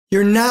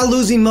You're not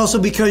losing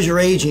muscle because you're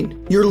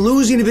aging. You're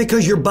losing it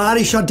because your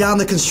body shut down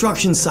the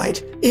construction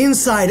site.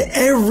 Inside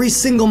every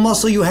single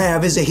muscle you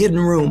have is a hidden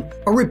room,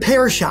 a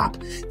repair shop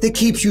that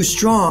keeps you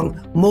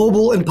strong,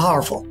 mobile, and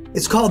powerful.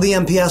 It's called the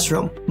MPS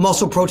room,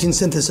 muscle protein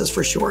synthesis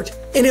for short.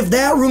 And if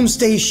that room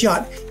stays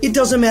shut, it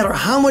doesn't matter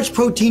how much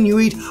protein you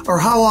eat or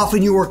how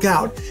often you work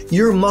out,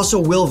 your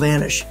muscle will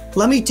vanish.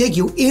 Let me take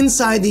you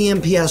inside the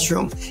MPS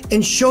room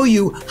and show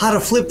you how to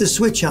flip the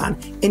switch on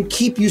and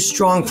keep you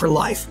strong for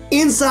life.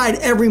 Inside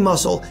every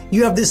muscle,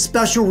 you have this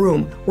special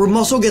room where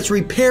muscle gets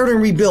repaired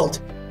and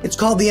rebuilt. It's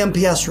called the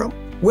MPS room.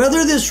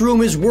 Whether this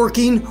room is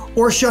working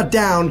or shut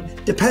down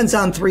depends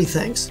on three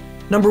things.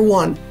 Number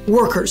one,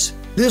 workers.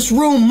 This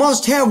room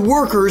must have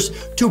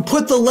workers to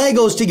put the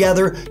Legos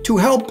together to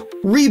help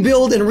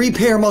rebuild and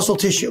repair muscle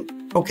tissue.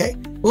 Okay,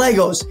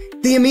 Legos,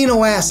 the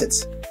amino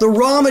acids, the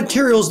raw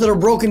materials that are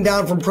broken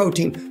down from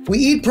protein. We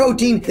eat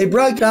protein, they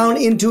break down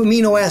into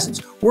amino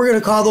acids. We're going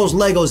to call those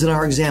Legos in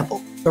our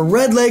example. The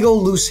red Lego,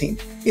 leucine,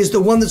 is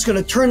the one that's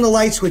going to turn the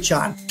light switch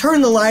on.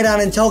 Turn the light on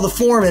and tell the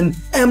foreman,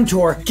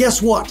 mTOR,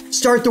 guess what?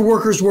 Start the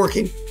workers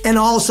working. And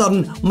all of a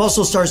sudden,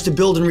 muscle starts to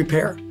build and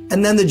repair.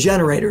 And then the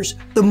generators,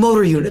 the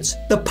motor units,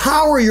 the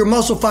power your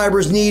muscle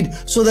fibers need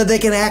so that they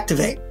can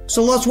activate.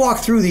 So let's walk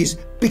through these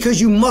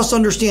because you must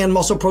understand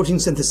muscle protein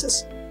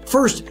synthesis.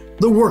 First,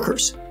 the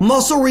workers.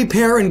 Muscle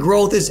repair and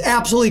growth is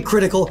absolutely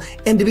critical,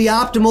 and to be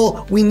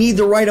optimal, we need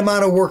the right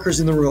amount of workers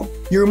in the room.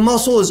 Your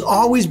muscle is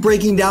always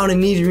breaking down and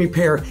needing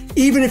repair,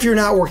 even if you're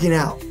not working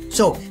out.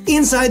 So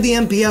inside the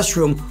MPS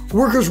room,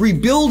 workers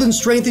rebuild and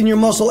strengthen your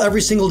muscle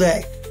every single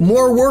day.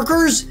 More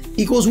workers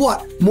equals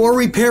what? More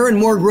repair and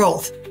more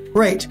growth.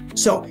 Great.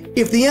 So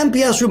if the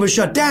MPS room is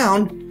shut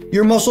down,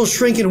 your muscles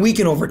shrink and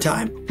weaken over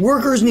time.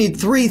 Workers need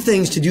three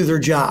things to do their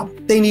job.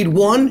 They need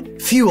one,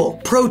 fuel,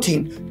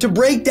 protein, to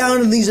break down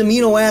into these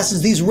amino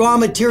acids, these raw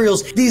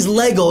materials, these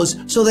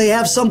Legos, so they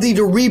have something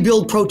to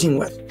rebuild protein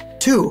with.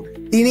 Two,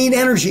 they need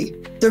energy.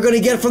 They're going to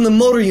get from the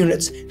motor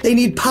units. They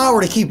need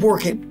power to keep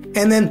working.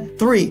 And then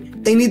three,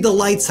 they need the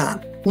lights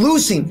on.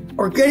 Leucine,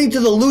 or getting to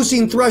the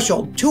leucine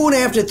threshold,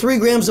 2.5 to 3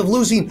 grams of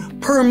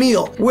leucine per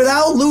meal.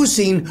 Without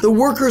leucine, the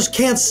workers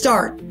can't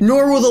start,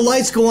 nor will the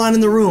lights go on in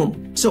the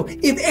room. So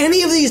if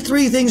any of these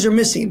three things are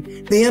missing,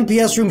 the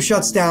MPS room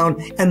shuts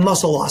down and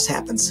muscle loss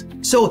happens.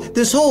 So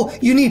this whole,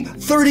 you need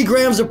 30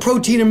 grams of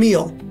protein a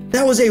meal.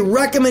 That was a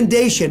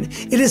recommendation.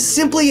 It is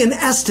simply an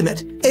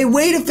estimate, a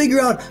way to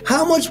figure out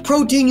how much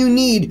protein you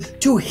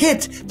need to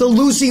hit the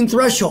leucine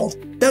threshold.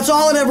 That's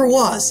all it ever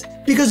was.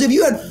 Because if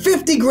you had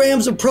 50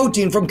 grams of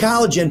protein from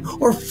collagen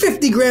or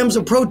 50 grams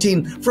of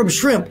protein from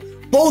shrimp,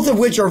 both of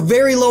which are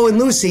very low in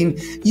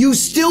leucine, you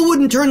still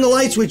wouldn't turn the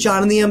light switch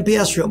on in the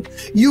MPS room.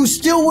 You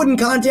still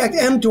wouldn't contact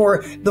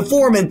mTOR, the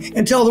foreman,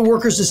 and tell the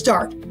workers to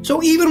start.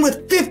 So even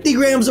with 50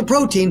 grams of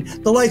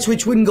protein, the light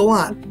switch wouldn't go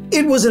on.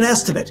 It was an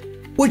estimate.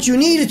 What you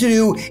needed to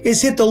do is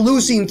hit the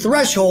leucine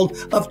threshold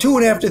of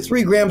 2.5 to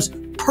 3 grams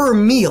per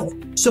meal.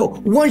 So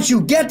once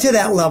you get to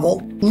that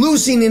level,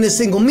 leucine in a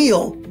single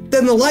meal,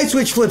 then the light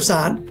switch flips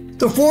on,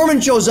 the foreman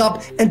shows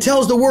up and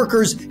tells the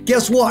workers,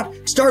 guess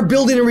what? Start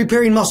building and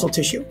repairing muscle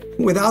tissue.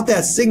 Without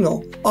that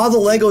signal, all the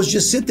Legos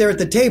just sit there at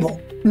the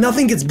table.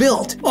 Nothing gets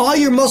built. All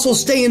your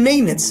muscles stay in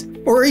maintenance,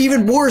 or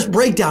even worse,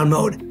 breakdown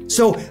mode.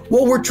 So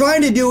what we're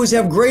trying to do is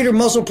have greater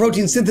muscle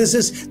protein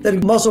synthesis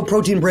than muscle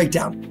protein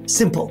breakdown.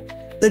 Simple.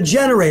 The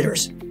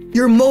generators,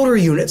 your motor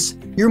units,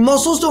 your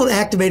muscles don't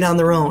activate on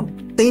their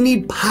own. They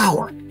need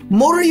power.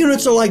 Motor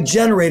units are like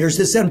generators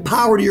that send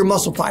power to your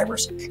muscle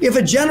fibers. If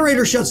a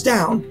generator shuts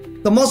down,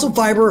 the muscle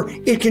fiber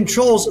it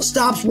controls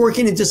stops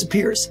working and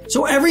disappears.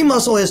 So every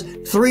muscle has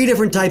 3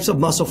 different types of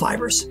muscle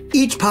fibers,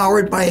 each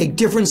powered by a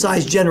different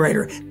size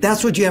generator.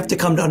 That's what you have to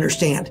come to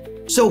understand.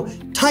 So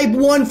type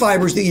 1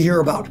 fibers that you hear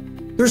about,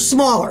 they're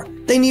smaller.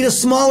 They need a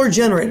smaller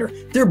generator.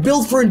 They're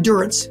built for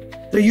endurance.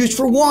 They're used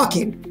for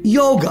walking,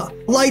 yoga,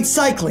 light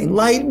cycling,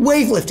 light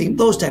weightlifting,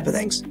 those type of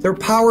things. They're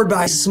powered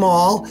by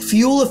small,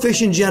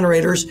 fuel-efficient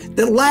generators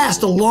that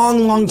last a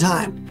long, long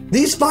time.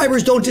 These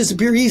fibers don't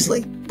disappear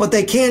easily, but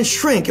they can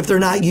shrink if they're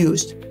not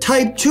used.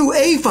 Type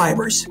 2A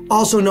fibers,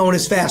 also known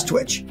as fast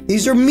twitch.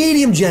 These are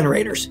medium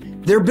generators.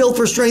 They're built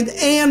for strength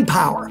and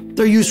power.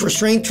 They're used for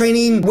strength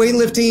training,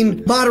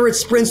 weightlifting, moderate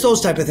sprints,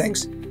 those type of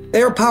things.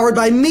 They are powered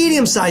by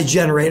medium-sized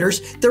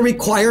generators that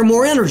require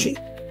more energy.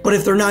 But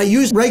if they're not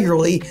used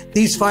regularly,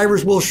 these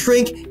fibers will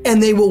shrink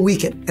and they will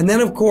weaken. And then,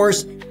 of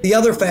course, the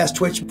other fast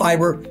twitch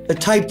fiber, the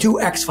type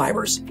 2X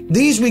fibers.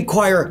 These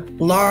require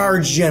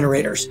large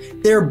generators.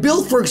 They're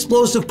built for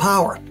explosive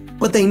power,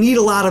 but they need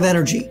a lot of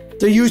energy.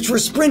 They're used for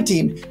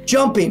sprinting,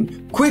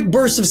 jumping, quick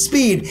bursts of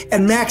speed,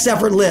 and max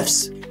effort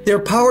lifts. They're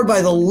powered by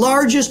the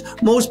largest,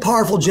 most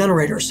powerful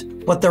generators,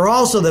 but they're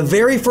also the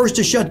very first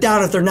to shut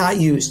down if they're not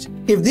used.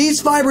 If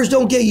these fibers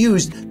don't get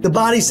used, the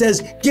body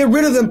says, get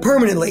rid of them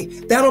permanently.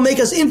 That'll make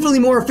us infinitely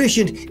more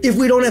efficient if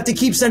we don't have to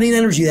keep sending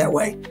energy that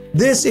way.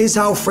 This is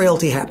how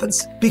frailty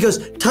happens,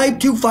 because type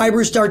 2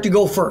 fibers start to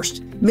go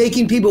first,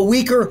 making people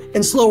weaker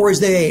and slower as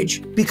they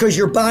age, because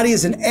your body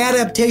is an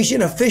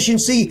adaptation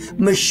efficiency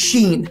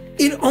machine.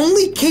 It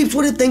only keeps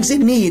what it thinks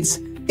it needs.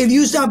 If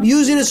you stop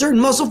using a certain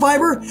muscle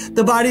fiber,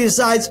 the body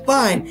decides,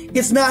 fine,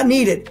 it's not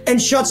needed,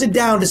 and shuts it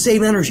down to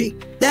save energy.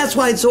 That's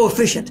why it's so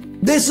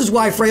efficient. This is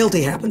why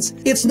frailty happens.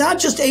 It's not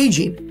just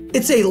aging,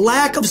 it's a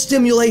lack of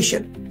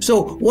stimulation.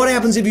 So what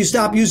happens if you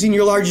stop using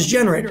your largest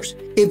generators?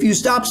 If you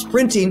stop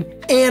sprinting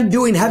and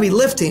doing heavy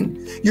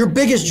lifting, your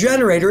biggest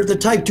generator, the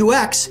type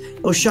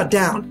 2X, will shut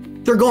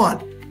down. They're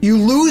gone. You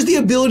lose the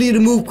ability to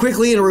move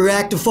quickly and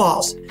react to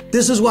falls.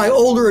 This is why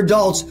older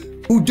adults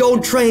who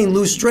don't train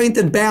lose strength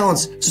and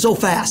balance so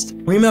fast.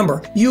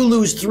 Remember, you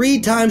lose 3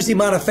 times the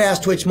amount of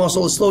fast twitch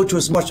muscle as slow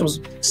twitch muscles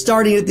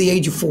starting at the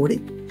age of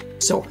 40.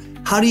 So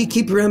how do you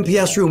keep your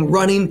MPS room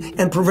running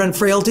and prevent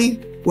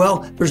frailty?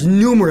 Well, there's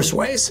numerous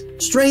ways.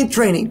 Strength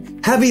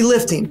training, heavy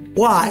lifting.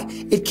 Why?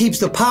 It keeps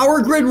the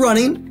power grid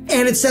running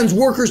and it sends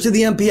workers to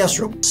the MPS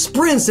room.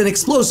 Sprints and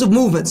explosive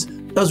movements.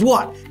 Does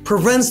what?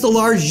 Prevents the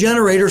large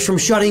generators from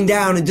shutting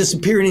down and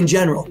disappearing in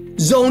general.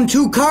 Zone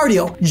 2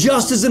 cardio,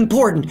 just as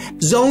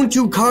important. Zone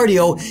 2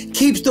 cardio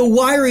keeps the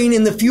wiring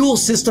in the fuel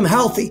system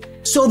healthy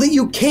so that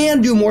you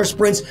can do more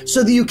sprints,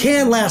 so that you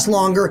can last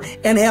longer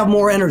and have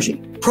more energy.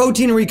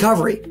 Protein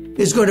recovery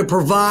is going to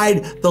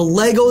provide the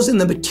Legos and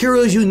the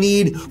materials you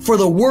need for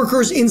the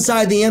workers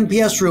inside the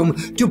MPS room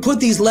to put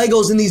these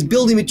Legos and these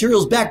building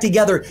materials back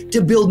together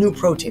to build new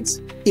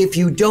proteins. If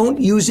you don't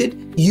use it,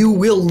 you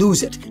will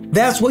lose it.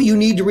 That's what you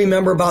need to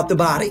remember about the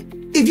body.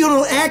 If you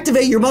don't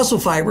activate your muscle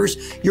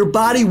fibers, your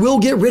body will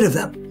get rid of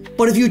them.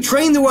 But if you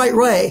train the right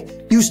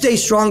way, you stay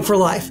strong for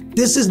life.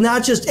 This is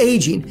not just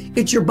aging,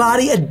 it's your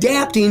body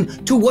adapting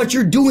to what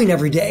you're doing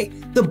every day.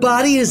 The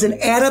body is an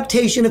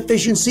adaptation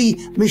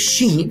efficiency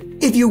machine.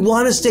 If you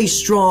want to stay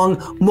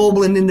strong,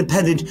 mobile, and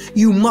independent,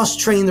 you must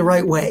train the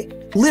right way.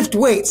 Lift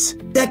weights.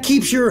 That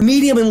keeps your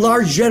medium and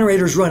large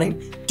generators running.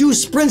 Do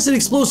sprints and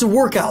explosive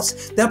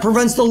workouts. That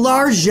prevents the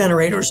large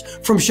generators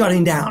from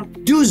shutting down.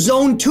 Do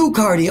zone 2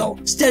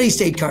 cardio, steady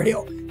state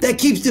cardio. That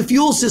keeps the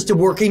fuel system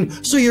working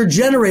so your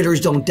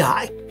generators don't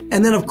die.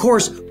 And then, of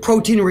course,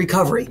 protein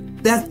recovery.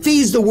 That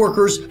feeds the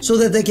workers so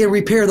that they can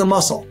repair the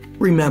muscle.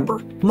 Remember,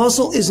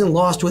 muscle isn't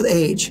lost with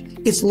age.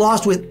 It's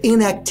lost with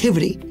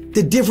inactivity.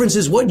 The difference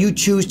is what you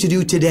choose to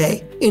do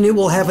today, and it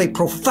will have a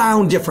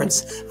profound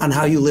difference on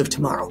how you live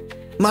tomorrow.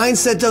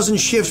 Mindset doesn't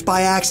shift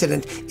by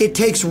accident. It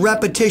takes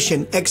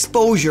repetition,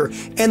 exposure,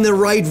 and the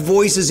right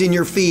voices in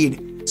your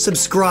feed.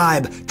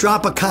 Subscribe,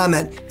 drop a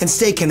comment, and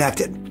stay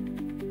connected.